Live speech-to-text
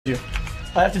you.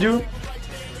 I have to do.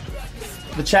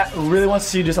 The chat really wants to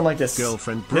see you do something like this.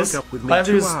 Girlfriend broke up with me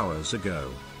 2 hours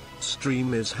ago.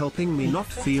 Stream is helping me not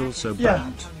feel so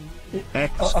bad.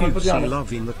 xQc's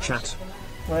love in the chat.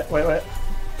 Wait. Let's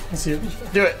see it.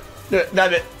 Do it.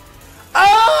 Dab it.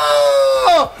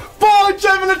 Oh! Bonne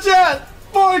champ in the chat!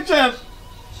 Bonne champ!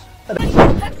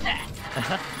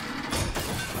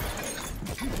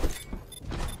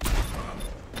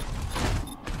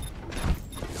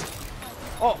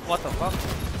 Oh, what the fuck?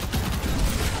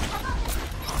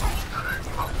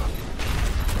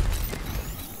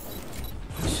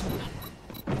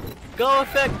 Go,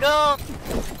 Effect, go!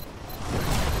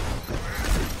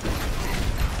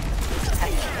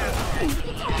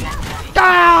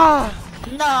 Ah!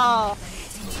 No!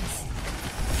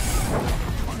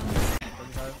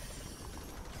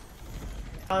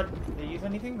 They use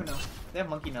anything or no? They have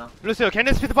monkey now. Lucio, can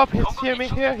you speed the pop? Here, me,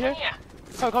 here.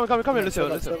 Come here,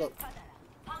 Lucio.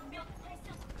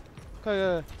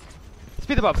 Come,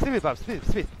 speed the pop, speed.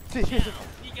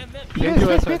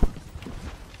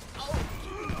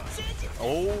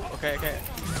 Oh, okay.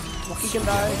 He can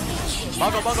die.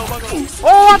 Bago.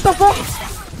 Oh, what the fuck?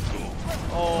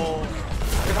 Oh,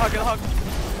 get a hug.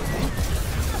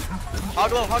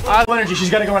 Hog low. Energy, she's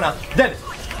gotta go right now. Dead!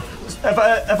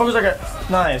 If focus like a.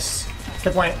 Nice.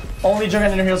 Step point. Only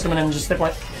juggernaut and your heels coming in, just step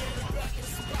point.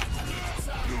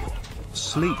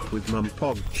 Sleep with Mum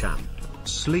Pog Champ.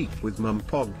 Sleep with Mum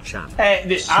Pog Champ. Hey,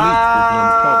 Sleep with Mum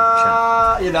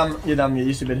Pog Champ. You're dumb,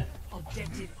 you stupid.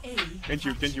 Can't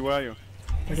you, where are you?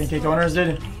 Fucking kick owners,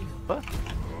 dude. What?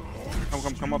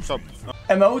 Come up top.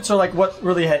 Emotes are like what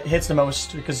really hits the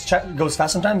most because chat goes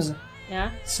fast sometimes.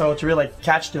 Yeah. So to really like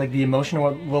catch like the emotion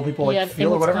or what will people like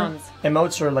feel or whatever.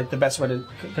 Emotes are like the best way to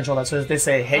control that. So if they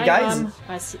say hey guys,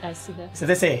 I see that. So if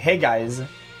they say hey guys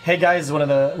is one of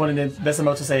the best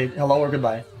emotes to say hello or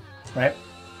goodbye, right?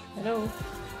 Hello.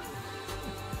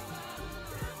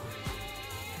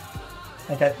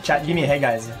 Okay, chat, give me a hey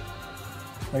guys.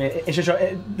 Okay, it should show.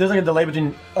 There's like a delay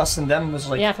between us and them. There's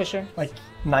like yeah, for sure. Like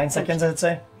 9 seconds, I'd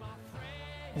say.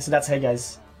 So that's hey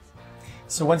guys.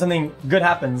 So when something good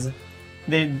happens,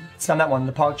 they spam that one,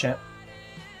 the Pog Champ,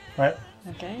 right?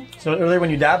 Okay. So earlier when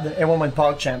you dabbed, everyone went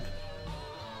Pog Champ.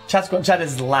 Chat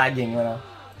is lagging right now.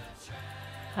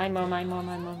 Hi mom, I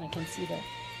can see that.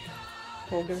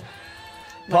 Pogger.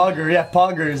 Pogger, yeah,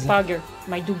 Poggers. Pogger,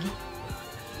 my doogie.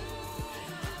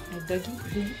 My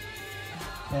doogie.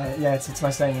 Yeah, it's my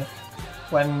saying.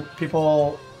 When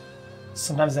people,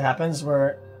 sometimes it happens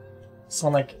where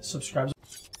someone like subscribes.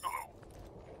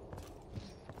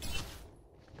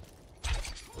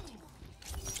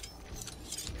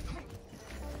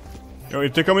 Yo,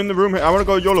 if they come in the room, I wanna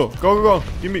go YOLO. Go.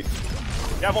 Give me.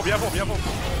 Yeah, Bob.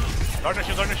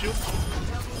 Darkness shield.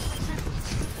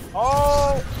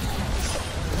 Oh!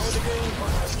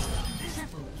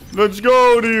 Let's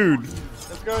go, dude.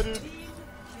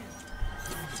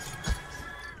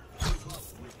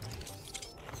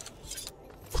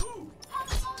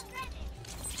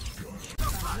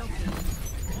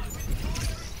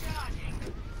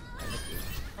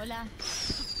 Hola.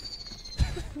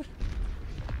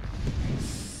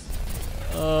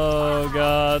 Oh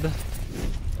god.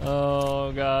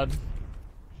 Oh god.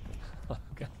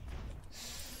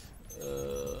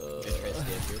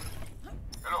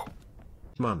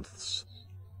 Months.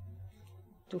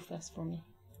 Too fast for me.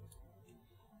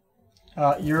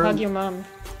 You're. Hug your mom.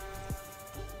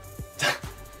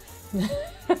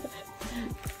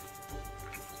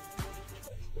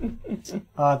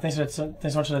 Thanks so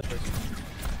much for that.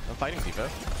 I'm fighting Diva.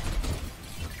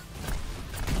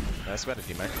 Nice better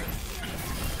team, Mike.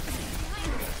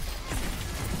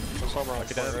 Look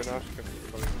at that right now.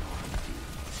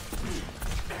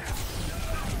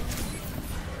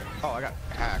 Oh, I got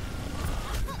hacked.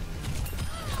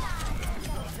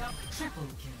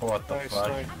 What the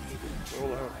fuck?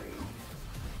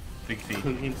 Big feet.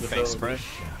 Thanks, fresh.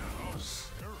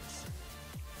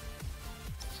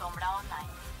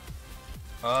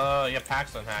 Yeah,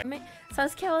 packs on hack.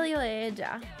 ¿Sabes qué odio de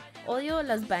ella? Odio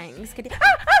las bangs que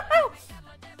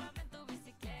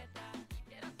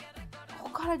Oh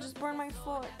god, I just burned my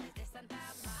foot.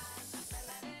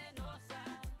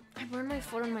 I burned my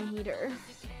foot on my heater.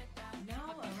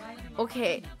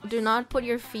 Okay, do not put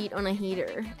your feet on a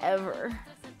heater, ever.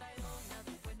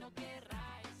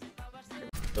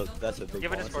 That's a big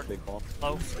ball. That's a big ball.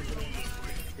 Low.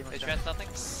 They trans nothing.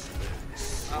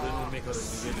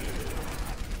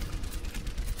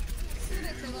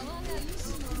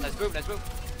 Nice move.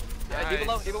 Yeah, Diva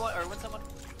low, Diva one, or win someone.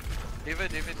 Diva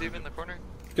in the corner.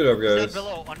 Good up, guys. Dead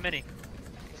below on mini.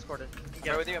 Scored it.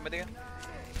 Yeah, with you, I'm with you.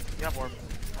 You have orb.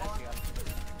 Nice, you got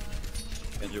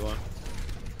it. And you want?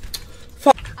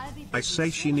 I say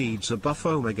she needs a buff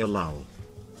omega lol.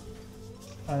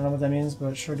 I don't know what that means, but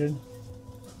it sure did.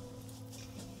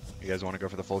 You guys want to go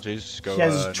for the full chase? Just go, He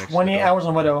has 28 hours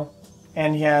on Widow,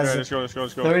 and he has let's go.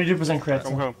 32% crit.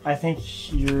 Come. I think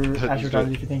you're actually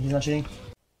retarded if you think he's not cheating.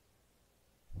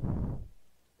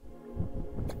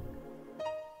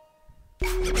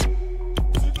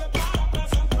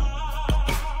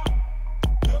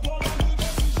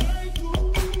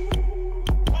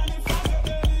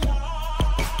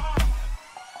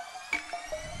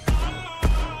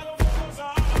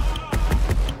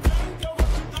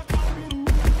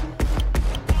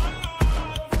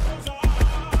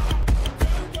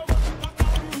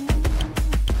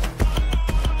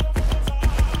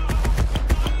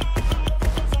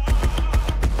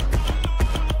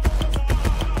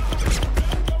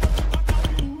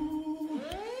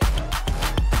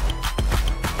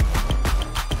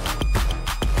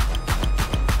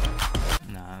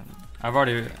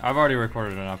 I've already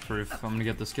recorded enough proof. I'm gonna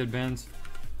get the skid bans.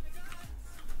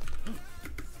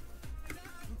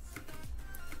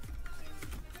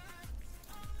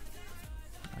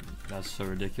 That's so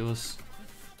ridiculous.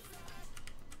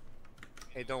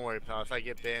 Hey, don't worry, pal. If I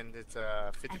get banned, it's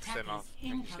 50% off. I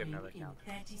can just get another account.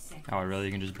 Oh, really?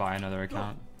 You can just buy another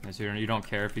account? So you don't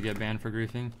care if you get banned for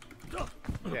griefing?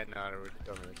 Yeah, no, I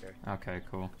don't really care. Okay,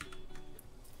 cool.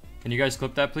 Can you guys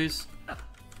clip that, please?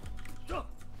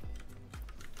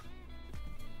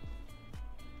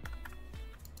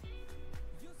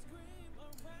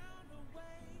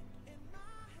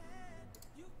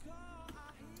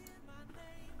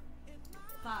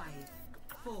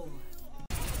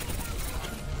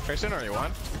 Trace in or you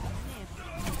want?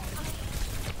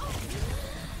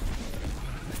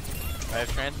 I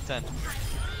have trans 10.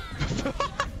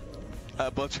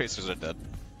 Both tracers are dead.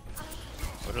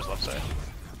 Soldier's left side.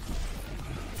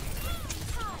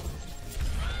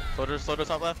 Soldier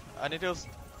top left. I need heals.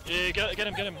 Yeah, get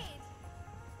him.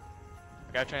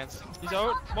 I got trans. He's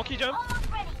out. Monkey jump.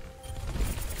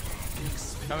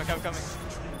 Coming.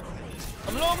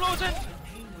 I'm low, Zen.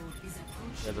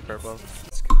 There's a purple.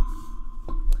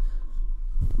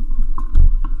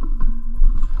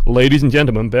 Ladies and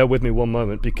gentlemen, bear with me one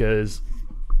moment because...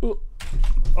 Oh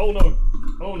no!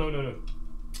 Oh no.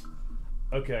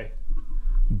 Okay.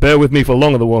 Bear with me for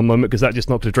longer than 1 moment because that just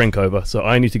knocked a drink over, so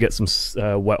I need to get some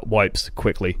wet wipes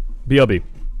quickly. BRB.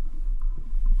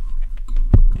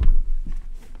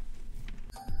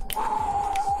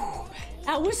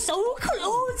 I was so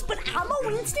close, but I'm a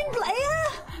Winston player!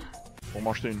 On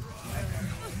mange une.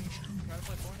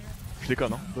 Je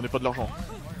déconne, hein. Donnez pas de l'argent.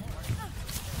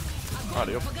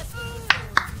 Allez hop.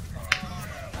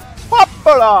 Hop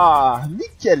là!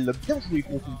 Nickel! Bien joué,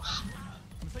 konx.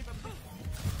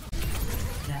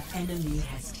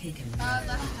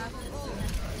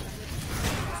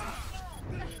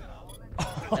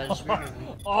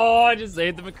 Oh, I just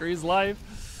saved the McCree's life.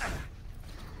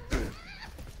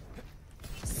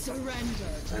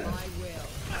 Surrender to my will.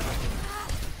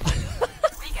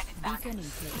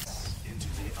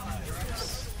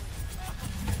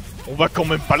 On va quand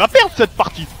même pas la perdre cette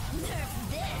partie.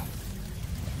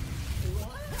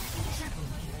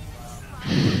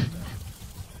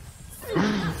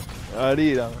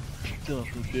 Allez là. Putain,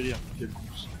 je me fais rire. Quel con.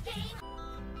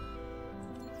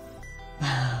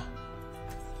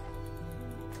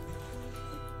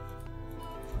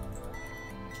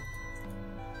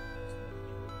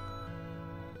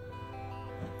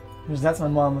 That's my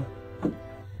mom.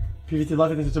 PVT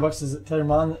luck at the $2 says, tell your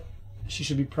mom she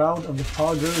should be proud of the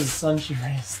Pogger's son she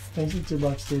raised. Thank you,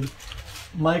 $2, dude.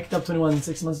 Mike, up 21,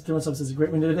 6 months, 3 months up says,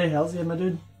 great win today. Hells yeah, my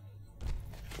dude.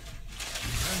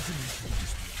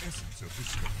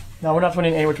 No, we're not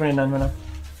 28, we're 29 right now.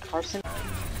 Carson.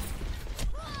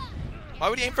 Why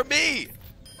would he aim for me?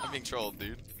 I'm being trolled,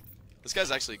 dude. This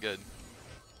guy's actually good.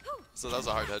 So that was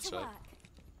a hard headshot.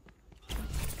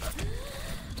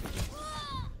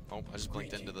 Oh, I just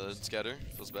blinked into the scatter.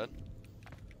 Feels bad.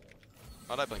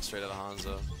 How'd I blink straight out of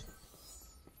Hanzo?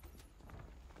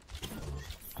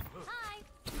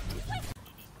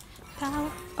 How?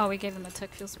 Oh, we gave him a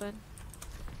tick. Feels bad.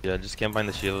 Yeah, just can't find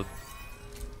the shield.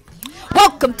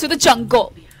 Welcome to the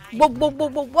jungle!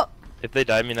 Whoa. If they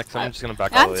die me next time, I'm just gonna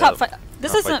back all I'm the way top up. 5.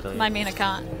 This isn't my main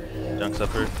account. Junk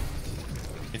upper.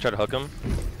 You try to hook him?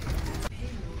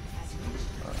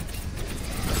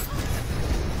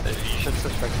 You should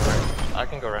suspect right. I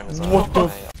can go around his own. What the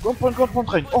f? Go on,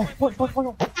 train. Oh, point.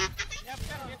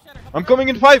 I'm coming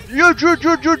in 5.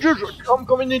 I'm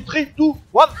coming in 3, 2,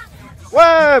 1.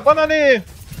 Ouais, bonne année.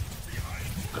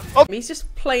 Oh. He's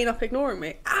just plain up ignoring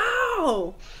me.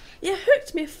 Ow! You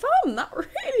hooked me a thumb. That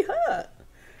really hurt.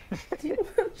 Do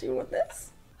you want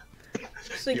this?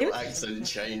 Your accent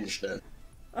changed then.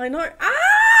 I know.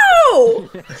 Ow!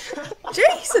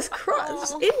 Jesus Christ! I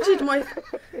just injured my.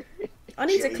 I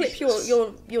need to clip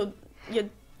your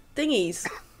thingies.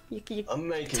 I'm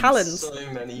making talons.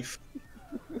 so many.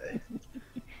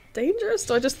 Dangerous?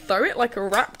 Do I just throw it like a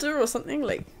raptor or something?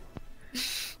 Like.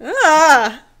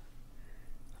 Ah!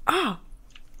 Ah!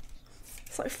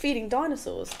 It's like feeding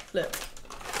dinosaurs. Look.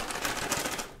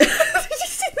 Did you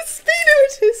see the speed at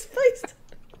which his face?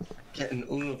 Getting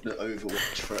all of the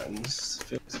Overwatch friends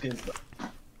feels good.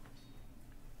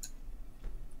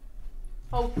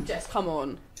 Oh, Jess, come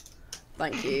on.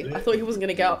 Thank you. I thought he wasn't going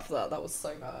to get up for that. That was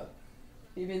so bad.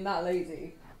 You've been that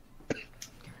lazy.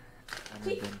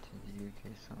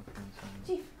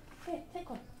 Chief, here, take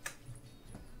one.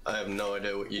 I have no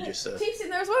idea what you just said. Chief's in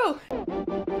there as well.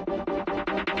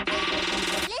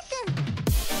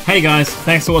 Hey guys,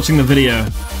 thanks for watching the video.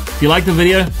 If you liked the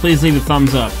video, please leave a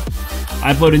thumbs up.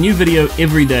 I upload a new video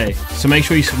every day, so make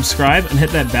sure you subscribe and hit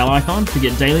that bell icon to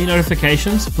get daily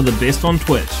notifications for the best on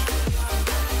Twitch.